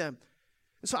you need them.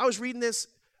 And so I was reading this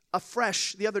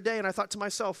afresh the other day, and I thought to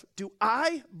myself, do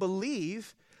I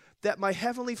believe that my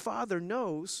heavenly Father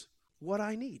knows what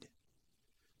I need?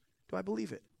 Do I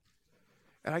believe it?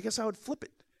 And I guess I would flip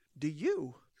it. Do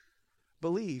you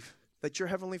believe that your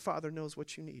heavenly Father knows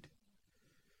what you need?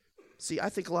 See, I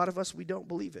think a lot of us, we don't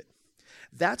believe it.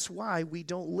 That's why we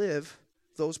don't live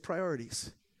those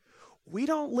priorities. We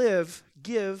don't live,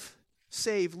 give,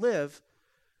 save, live,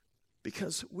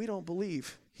 because we don't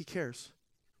believe he cares.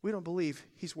 We don't believe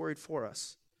he's worried for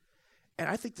us. And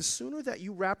I think the sooner that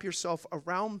you wrap yourself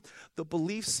around the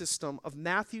belief system of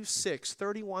Matthew 6,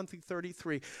 31 through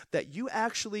 33, that you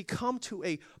actually come to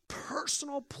a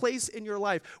personal place in your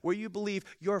life where you believe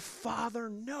your Father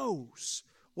knows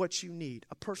what you need.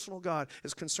 A personal God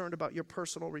is concerned about your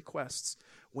personal requests.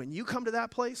 When you come to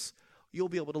that place, you'll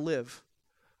be able to live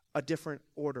a different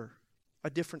order, a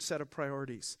different set of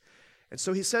priorities. And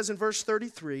so he says in verse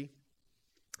 33,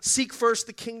 seek first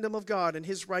the kingdom of God and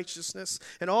his righteousness,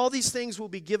 and all these things will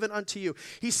be given unto you.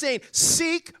 He's saying,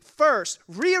 seek first,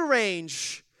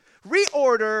 rearrange,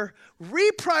 reorder,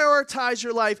 reprioritize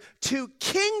your life to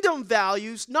kingdom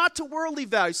values, not to worldly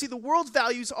values. See, the world's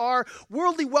values are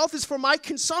worldly wealth is for my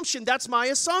consumption. That's my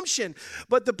assumption.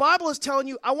 But the Bible is telling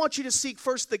you, I want you to seek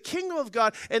first the kingdom of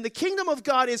God. And the kingdom of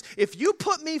God is, if you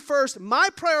put me first, my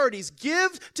priorities,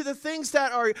 give to the things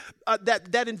that are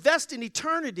that invest in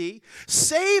eternity,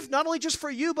 save not only just for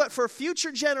you, but for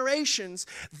future generations,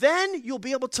 then you'll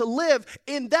be able to live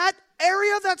in that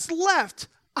area that's left.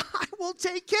 I will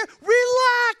take care.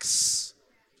 Relax.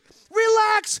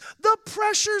 Relax. The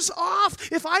pressure's off.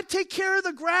 If I take care of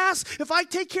the grass, if I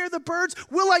take care of the birds,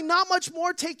 will I not much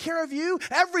more take care of you?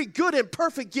 Every good and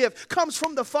perfect gift comes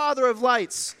from the Father of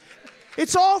lights.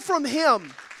 It's all from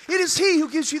him. It is he who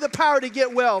gives you the power to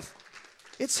get wealth.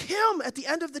 It's him at the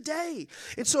end of the day.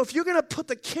 And so if you're going to put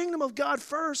the kingdom of God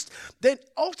first, then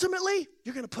ultimately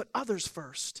you're going to put others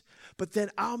first. But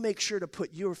then I'll make sure to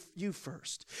put you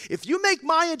first. If you make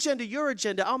my agenda your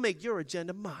agenda, I'll make your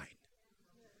agenda mine.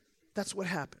 That's what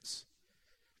happens.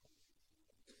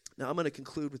 Now, I'm going to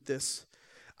conclude with this.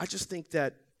 I just think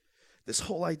that this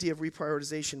whole idea of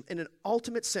reprioritization, in an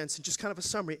ultimate sense, and just kind of a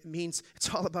summary, it means it's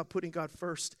all about putting God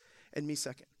first and me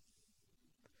second.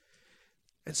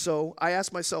 And so I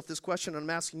ask myself this question, and I'm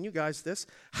asking you guys this.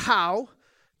 How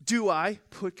do I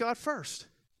put God first?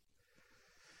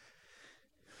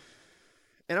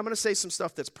 And I'm going to say some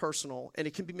stuff that's personal, and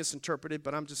it can be misinterpreted,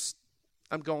 but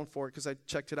I'm going for it because I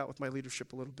checked it out with my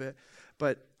leadership a little bit.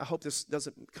 But I hope this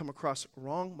doesn't come across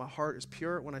wrong. My heart is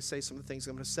pure when I say some of the things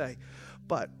I'm going to say.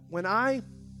 But when I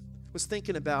was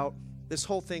thinking about this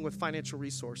whole thing with financial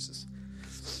resources,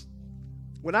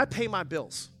 when I pay my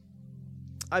bills,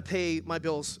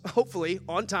 hopefully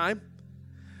on time,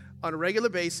 on a regular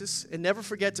basis, and never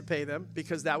forget to pay them,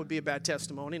 because that would be a bad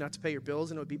testimony, not to pay your bills,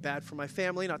 and it would be bad for my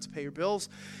family not to pay your bills.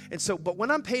 And so, but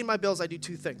when I'm paying my bills, I do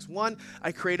two things. One,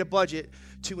 I create a budget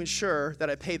to ensure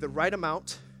that I pay the right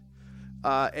amount,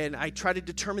 and I try to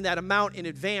determine that amount in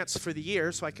advance for the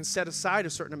year so I can set aside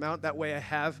a certain amount. That way I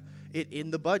have it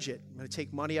in the budget. I'm going to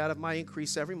take money out of my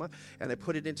increase every month, and I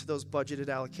put it into those budgeted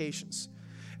allocations.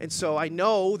 And so I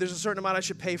know there's a certain amount I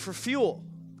should pay for fuel.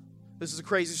 This is a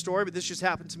crazy story, but this just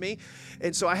happened to me.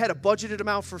 And so I had a budgeted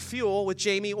amount for fuel with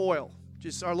Jamie Oil,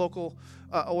 just our local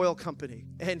oil company.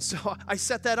 And so I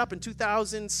set that up in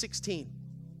 2016.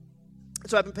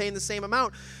 So I've been paying the same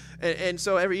amount. And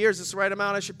so every year, is this the right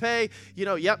amount I should pay?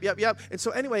 Yep. And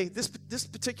so anyway, this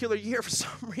particular year, for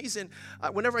some reason,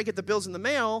 whenever I get the bills in the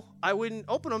mail, I wouldn't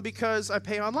open them because I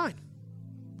pay online.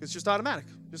 It's just automatic.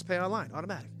 Just pay online,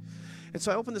 automatic. And so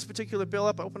I opened this particular bill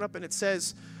up. I open up, and it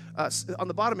says, on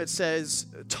the bottom, it says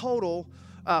total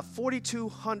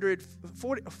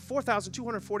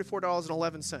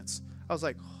 $4,244.11. I was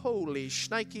like, holy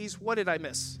shnikes, what did I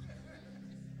miss?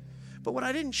 But what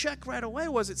I didn't check right away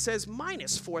was it says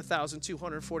minus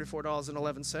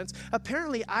 $4,244.11.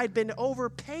 Apparently, I'd been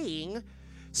overpaying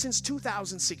since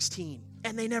 2016,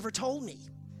 and they never told me.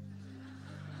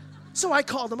 So I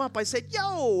called them up. I said,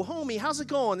 yo, homie, how's it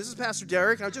going? This is Pastor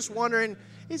Deryck. And I was just wondering,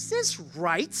 is this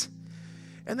right?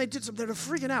 And they did something. They're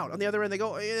freaking out. On the other end, they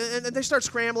go, and they start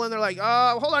scrambling. They're like,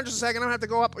 hold on just a second. I'm going to have to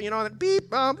go up, and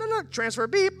beep, transfer,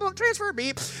 beep, transfer,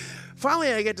 beep.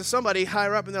 Finally, I get to somebody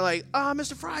higher up, and they're like,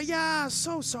 Mr. Frye, yeah,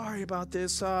 so sorry about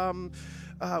this.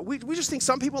 We just think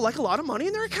some people like a lot of money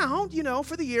in their account,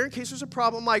 for the year in case there's a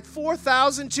problem. Like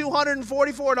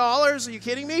 $4,244. Are you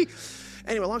kidding me?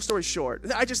 Anyway, long story short,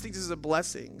 I just think this is a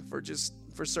blessing for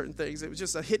certain things. It was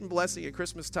just a hidden blessing at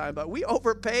Christmas time. But we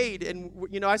overpaid, and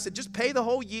I said, just pay the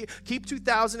whole year, keep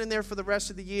 $2,000 in there for the rest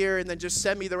of the year, and then just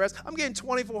send me the rest. I'm getting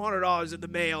 $2,400 in the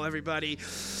mail, everybody,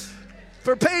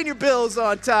 for paying your bills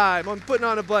on time, on putting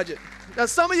on a budget. Now,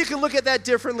 some of you can look at that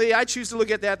differently. I choose to look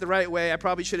at that the right way. I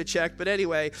probably should have checked. But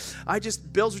anyway,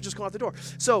 bills would just go out the door.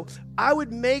 So I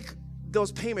would make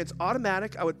those payments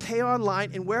automatic. I would pay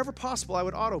online. And wherever possible, I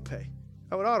would auto pay.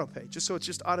 Just so it's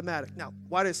just automatic. Now,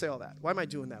 why did I say all that? Why am I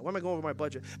doing that? Why am I going over my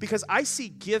budget? Because I see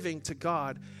giving to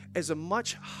God as a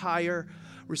much higher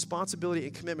responsibility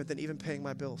and commitment than even paying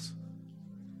my bills.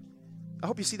 I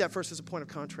hope you see that first as a point of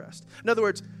contrast. In other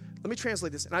words, let me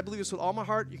translate this, and I believe this with all my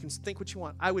heart. You can think what you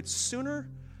want. I would sooner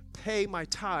pay my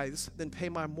tithes than pay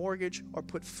my mortgage or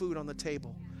put food on the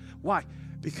table. Why?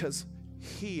 Because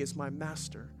He is my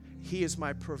master. He is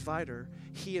my provider.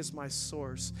 He is my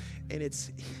source. And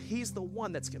He's the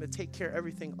one that's going to take care of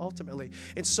everything ultimately.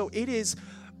 And so it is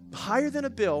higher than a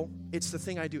bill. It's the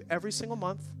thing I do every single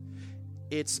month.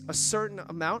 It's a certain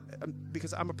amount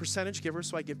because I'm a percentage giver,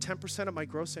 so I give 10% of my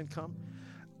gross income.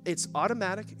 It's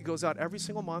automatic. It goes out every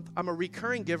single month. I'm a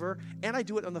recurring giver, and I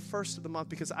do it on the first of the month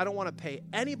because I don't want to pay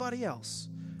anybody else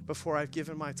before I've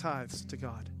given my tithes to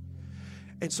God.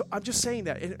 And so I'm just saying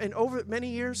that. And over many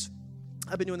years,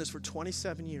 I've been doing this for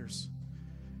 27 years.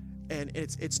 And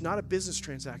it's not a business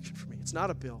transaction for me. It's not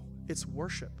a bill. It's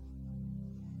worship.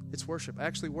 It's worship. I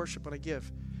actually worship when I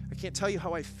give. I can't tell you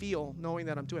how I feel knowing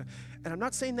that I'm doing it. And I'm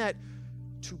not saying that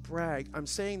to brag. I'm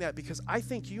saying that because I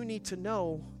think you need to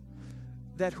know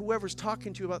that whoever's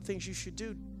talking to you about things you should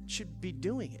do should be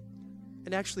doing it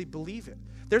and actually believe it.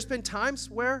 There's been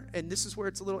times where, and this is where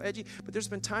it's a little edgy, but there's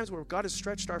been times where God has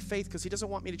stretched our faith because He doesn't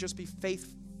want me to just be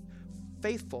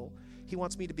faithful. He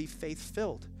wants me to be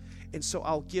faith-filled. And so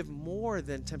I'll give more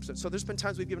than 10%. So there's been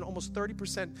times we've given almost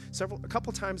 30%, a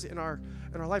couple times in our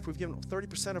life we've given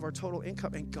 30% of our total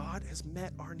income, and God has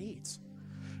met our needs.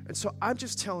 And so I'm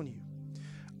just telling you,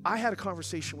 I had a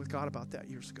conversation with God about that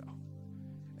years ago.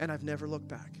 And I've never looked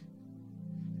back.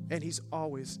 And He's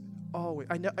always,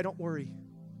 I don't worry.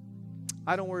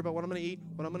 I don't worry about what I'm going to eat,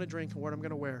 what I'm going to drink, and what I'm going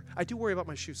to wear. I do worry about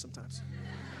my shoes sometimes.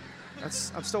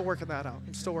 I'm still working that out.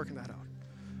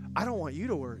 I don't want you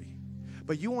to worry.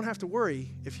 But you won't have to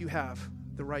worry if you have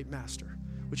the right master.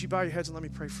 Would you bow your heads and let me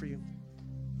pray for you?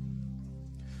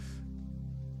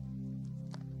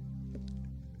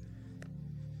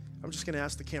 I'm just going to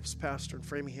ask the campus pastor in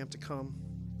Framingham to come.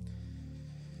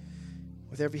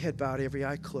 With every head bowed, every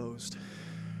eye closed.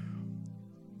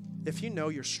 If you know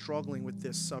you're struggling with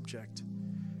this subject,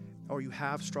 or you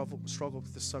have struggled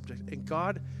with this subject, and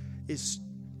God is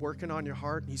working on your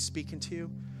heart and He's speaking to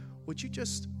you, would you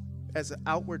just, as an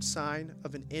outward sign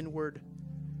of an inward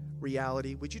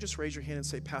reality, would you just raise your hand and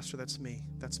say, Pastor, that's me.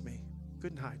 That's me.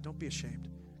 Good and high. Don't be ashamed.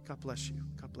 God bless you.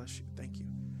 God bless you. Thank you.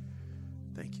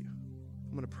 Thank you.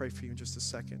 I'm going to pray for you in just a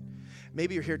second.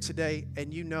 Maybe you're here today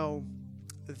and you know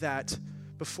that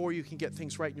before you can get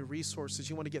things right in your resources,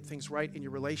 you want to get things right in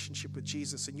your relationship with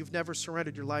Jesus, and you've never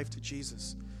surrendered your life to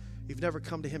Jesus. You've never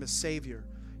come to Him as Savior.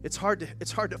 It's hard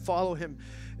to follow Him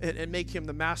and make Him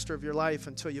the master of your life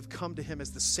until you've come to Him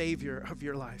as the Savior of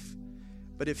your life.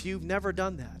 But if you've never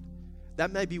done that, that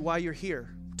may be why you're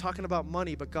here. We're talking about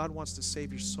money, but God wants to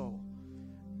save your soul.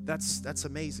 That's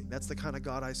amazing. That's the kind of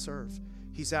God I serve.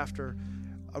 He's after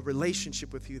a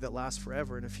relationship with you that lasts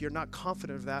forever. And if you're not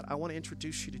confident of that, I want to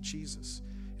introduce you to Jesus.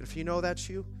 And if you know that's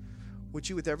you, would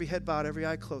you, with every head bowed, every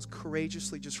eye closed,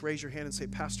 courageously just raise your hand and say,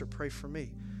 Pastor, pray for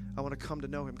me. I want to come to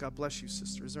know him. God bless you,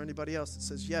 sister. Is there anybody else that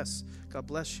says, yes, God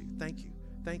bless you. Thank you.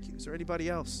 Thank you. Is there anybody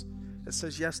else that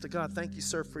says yes to God? Thank you,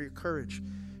 sir, for your courage.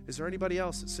 Is there anybody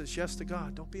else that says yes to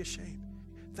God? Don't be ashamed.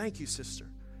 Thank you, sister.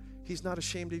 He's not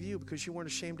ashamed of you because you weren't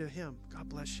ashamed of him. God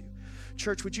bless you.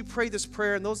 Church, would you pray this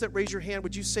prayer? And those that raise your hand,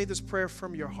 would you say this prayer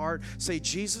from your heart? Say,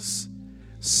 Jesus,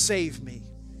 save me.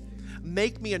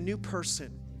 Make me a new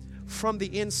person from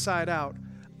the inside out.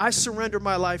 I surrender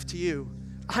my life to you.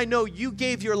 I know you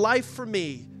gave your life for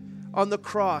me on the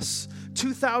cross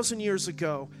 2,000 years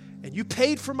ago, and you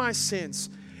paid for my sins.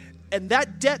 And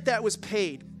that debt that was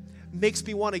paid makes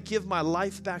me want to give my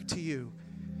life back to you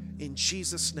in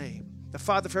Jesus' name. Now,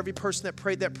 Father, for every person that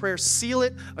prayed that prayer, seal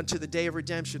it unto the day of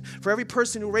redemption. For every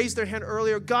person who raised their hand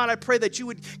earlier, God, I pray that you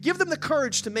would give them the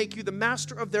courage to make you the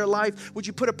master of their life. Would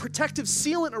you put a protective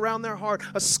sealant around their heart,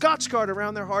 a Scotch guard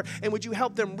around their heart, and would you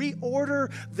help them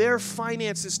reorder their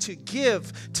finances to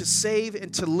give, to save,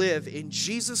 and to live in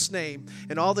Jesus' name?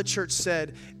 And all the church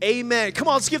said, amen. Come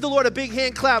on, let's give the Lord a big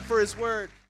hand clap for his word.